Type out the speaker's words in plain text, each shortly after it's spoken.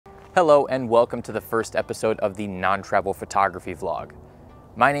Hello and welcome to the first episode of the non-travel photography vlog.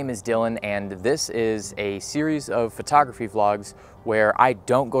 My name is Dylan and this is a series of photography vlogs where I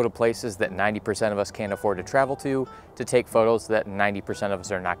don't go to places that 90% of us can't afford to travel to take photos that 90% of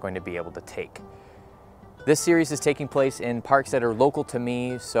us are not going to be able to take. This series is taking place in parks that are local to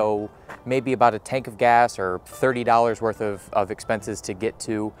me, so maybe about a tank of gas or $30 worth of expenses to get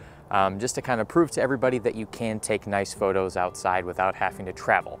to, just to kind of prove to everybody that you can take nice photos outside without having to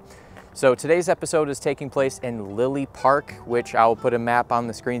travel. So today's episode is taking place in Lily Park, which I'll put a map on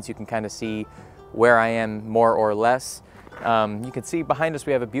the screen so you can kind of see where I am more or less. You can see behind us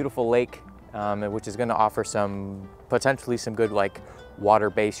we have a beautiful lake, which is going to offer potentially some good like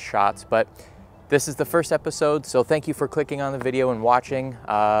water-based shots. But this is the first episode, so thank you for clicking on the video and watching.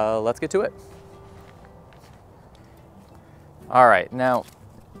 Let's get to it. All right, now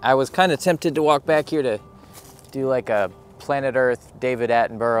I was kind of tempted to walk back here to do like a Planet Earth, David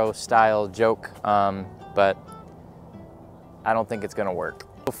Attenborough style joke, but I don't think it's gonna work.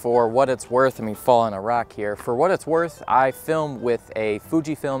 For what it's worth, let me fall on a rock here. For what it's worth, I film with a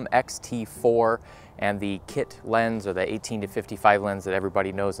Fujifilm X-T4 and the kit lens, or the 18 to 55 lens that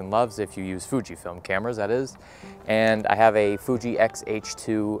everybody knows and loves if you use Fujifilm cameras, that is. And I have a Fuji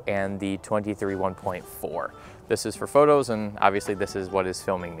X-H2 and the 23 1.4. This is for photos, and obviously this is what is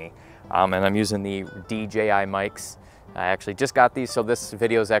filming me. And I'm using the DJI mics. I actually just got these, so this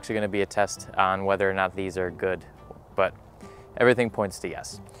video is actually going to be a test on whether or not these are good, but everything points to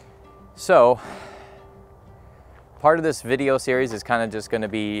yes. So part of this video series is kind of just going to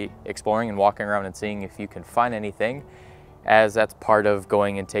be exploring and walking around and seeing if you can find anything, as that's part of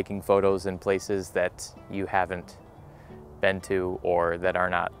going and taking photos in places that you haven't been to or that are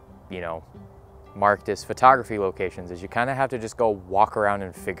not, you know, marked as photography locations, is you kind of have to just go walk around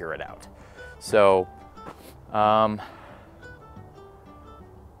and figure it out. So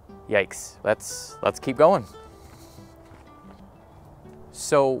yikes, let's keep going.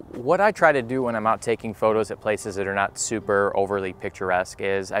 So what I try to do when I'm out taking photos at places that are not super overly picturesque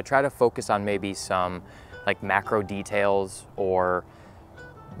is I try to focus on maybe some like macro details or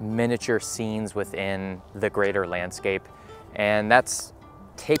miniature scenes within the greater landscape. And that's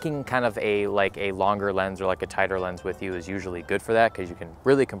taking kind of a longer lens or like a tighter lens with you is usually good for that, because you can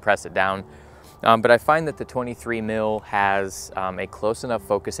really compress it down. But I find that the 23mm has a close enough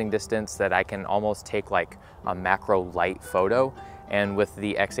focusing distance that I can almost take like a macro light photo. And with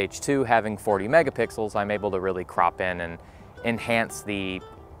the X-H2 having 40 megapixels, I'm able to really crop in and enhance the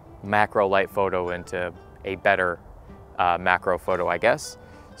macro light photo into a better macro photo, I guess.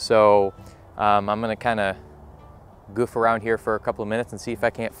 So I'm gonna kind of goof around here for a couple of minutes and see if I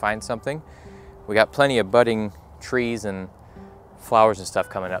can't find something. We got plenty of budding trees and flowers and stuff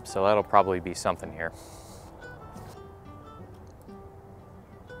coming up, so that'll probably be something here.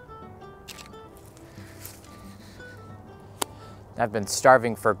 I've been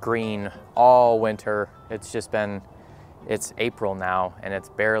starving for green all winter. It's April now, and it's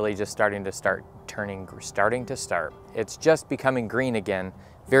barely just starting to start. It's just becoming green again,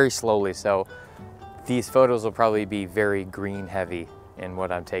 very slowly, so these photos will probably be very green heavy in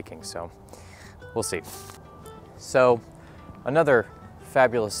what I'm taking, so we'll see. So another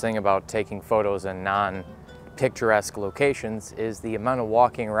fabulous thing about taking photos in non-picturesque locations is the amount of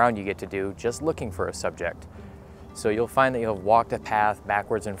walking around you get to do just looking for a subject. So you'll find that you'll have walked a path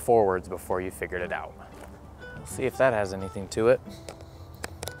backwards and forwards before you figured it out. We'll see if that has anything to it.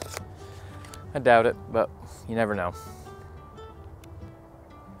 I doubt it, but you never know.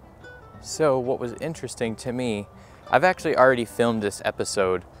 So what was interesting to me, I've actually already filmed this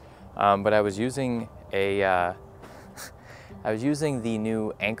episode, but I was using the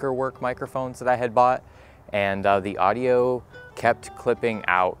new Anchorwork microphones that I had bought, and the audio kept clipping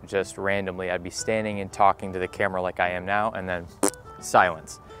out just randomly. I'd be standing and talking to the camera like I am now, and then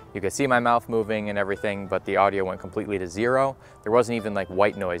silence. You could see my mouth moving and everything, but the audio went completely to zero. There wasn't even like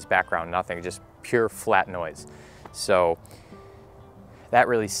white noise background, nothing, just pure flat noise. So that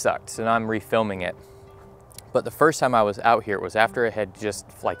really sucked. So now I'm refilming it. But the first time I was out here, it was after it had just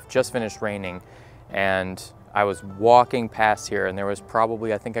finished raining, and I was walking past here, and there was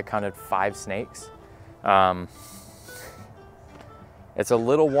probably, I think I counted 5 snakes. It's a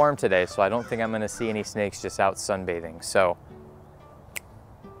little warm today, so I don't think I'm gonna see any snakes just out sunbathing. So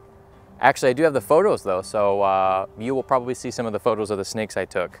actually I do have the photos though, so you will probably see some of the photos of the snakes I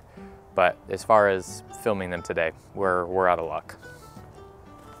took. But as far as filming them today, we're out of luck.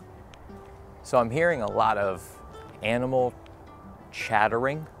 So I'm hearing a lot of animal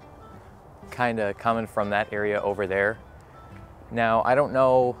chattering kind of coming from that area over there. Now, I don't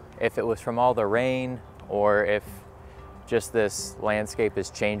know if it was from all the rain or if just this landscape is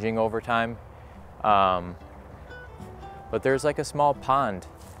changing over time. But there's like a small pond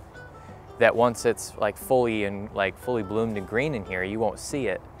that once it's like fully bloomed and green in here, you won't see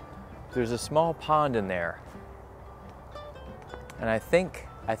it. There's a small pond in there. And I think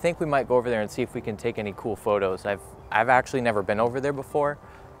we might go over there and see if we can take any cool photos. I've actually never been over there before,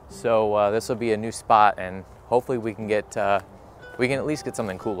 so this will be a new spot, and hopefully we can at least get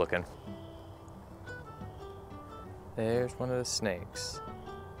something cool looking. There's one of the snakes.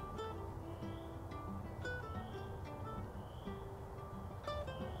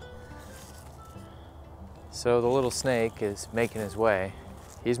 So the little snake is making his way.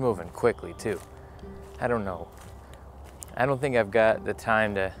 He's moving quickly too. I don't know. I don't think I've got the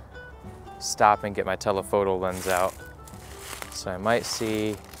time to stop and get my telephoto lens out. So I might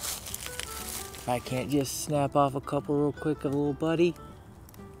see if I can't just snap off a couple real quick of a little buddy.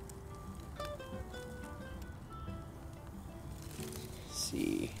 Let's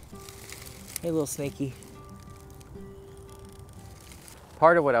see. Hey, little snaky.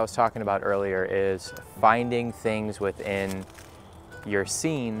 Part of what I was talking about earlier is finding things within your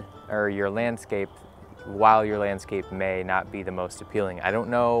scene or your landscape while your landscape may not be the most appealing. I don't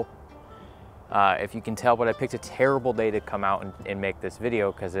know if you can tell, but I picked a terrible day to come out and make this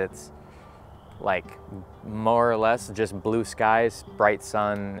video because it's like more or less just blue skies, bright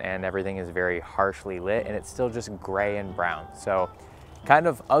sun, and everything is very harshly lit, and it's still just gray and brown. So kind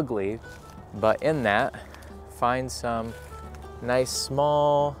of ugly, but in that, find some nice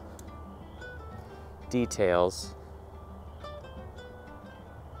small details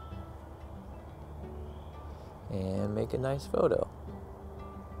and make a nice photo.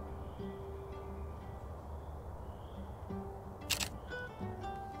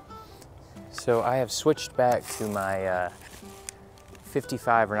 So I have switched back to my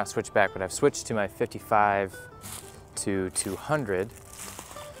 55, or not switched back, but I've switched to my 55 to 200.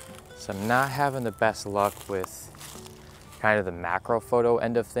 So I'm not having the best luck with kind of the macro photo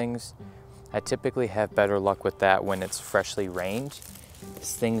end of things. I typically have better luck with that when it's freshly rained,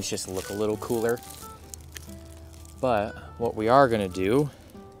 because things just look a little cooler. But what we are gonna do,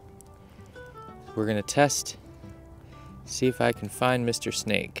 we're gonna test, see if I can find Mr.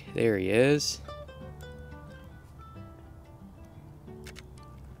 Snake. There he is.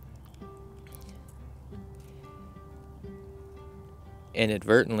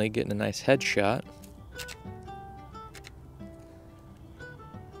 Inadvertently getting a nice headshot.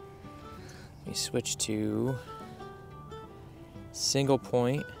 Let me switch to single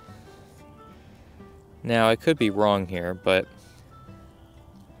point. Now, I could be wrong here, but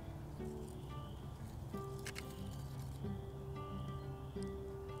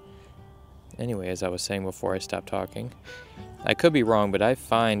anyway, as I was saying before I stopped talking, I could be wrong, but I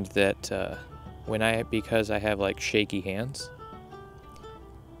find that because I have like shaky hands,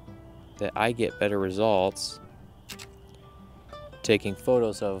 that I get better results taking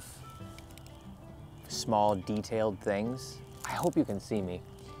photos of small detailed things. I hope you can see me.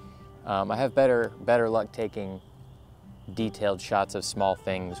 I have better luck taking detailed shots of small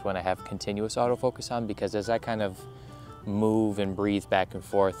things when I have continuous autofocus on, because as I kind of move and breathe back and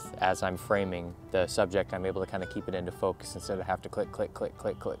forth as I'm framing the subject, I'm able to kind of keep it into focus instead of have to click, click, click,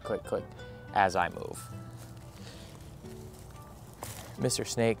 click, click, click, click as I move. Mr.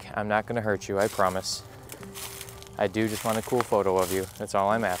 Snake, I'm not gonna hurt you, I promise. I do just want a cool photo of you. That's all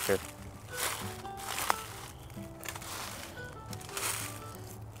I'm after.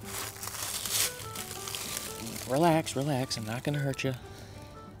 Relax, relax, I'm not gonna hurt you.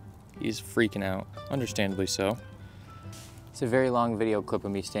 He's freaking out, understandably so. It's a very long video clip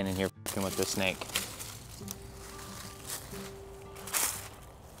of me standing here f***ing with the snake.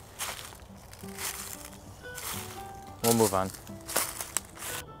 We'll move on.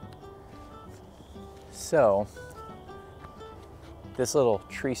 So, this little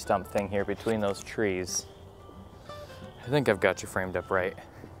tree stump thing here between those trees, I think I've got you framed up right.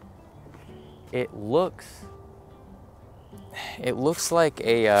 It looks like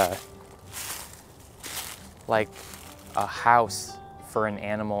a house for an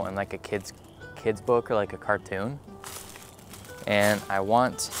animal in like a kid's book or like a cartoon. And I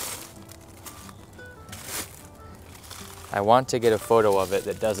want to get a photo of it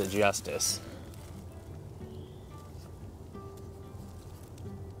that does it justice.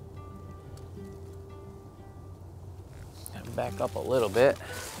 Back up a little bit.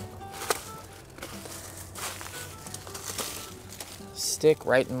 Stick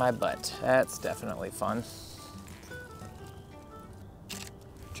right in my butt. That's definitely fun.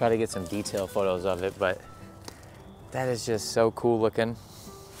 Try to get some detail photos of it, but that is just so cool looking.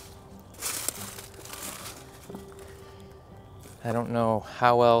 I don't know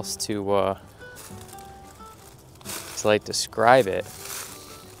how else to like describe it.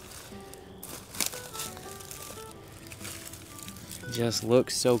 It just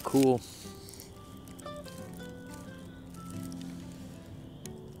looks so cool.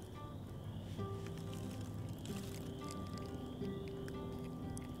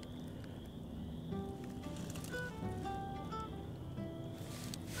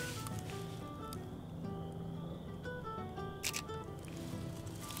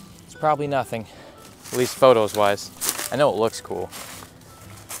 Probably nothing, at least photos wise. I know it looks cool,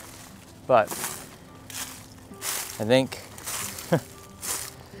 but I think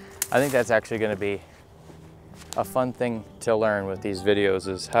that's actually going to be a fun thing to learn with these videos,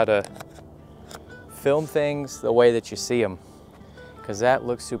 is how to film things the way that you see them, because that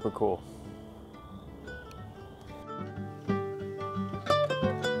looks super cool.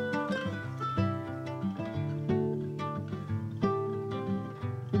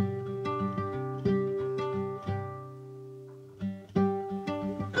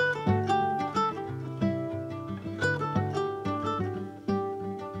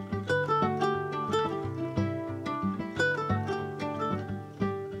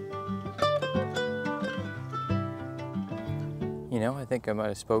 You know, I think I might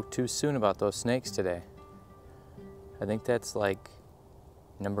have spoke too soon about those snakes today. I think that's like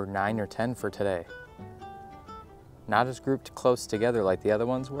number 9 or 10 for today. Not as grouped close together like the other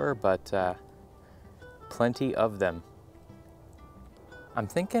ones were, but plenty of them. I'm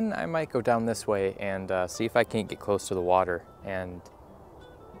thinking I might go down this way and see if I can't get close to the water and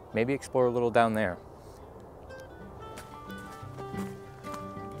maybe explore a little down there.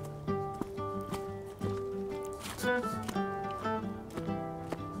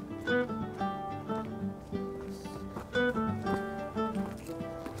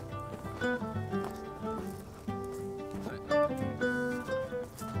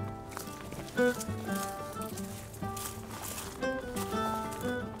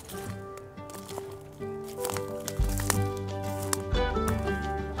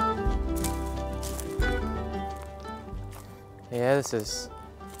 Yeah, this is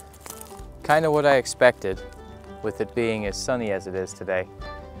kind of what I expected, with it being as sunny as it is today.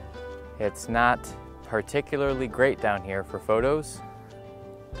 It's not particularly great down here for photos,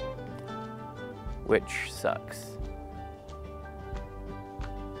 which sucks.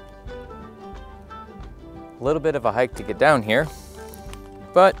 A little bit of a hike to get down here,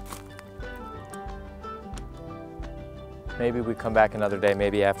 but maybe we come back another day,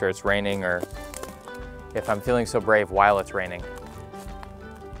 maybe after it's raining, or if I'm feeling so brave while it's raining.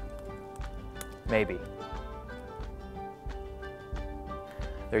 Maybe.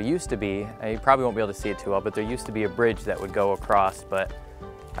 There used to be, you probably won't be able to see it too well, but there used to be a bridge that would go across, but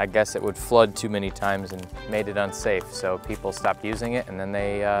I guess it would flood too many times and made it unsafe, so people stopped using it, and then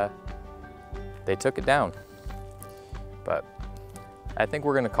they took it down. But I think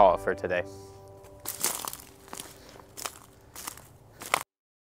we're gonna call it for today.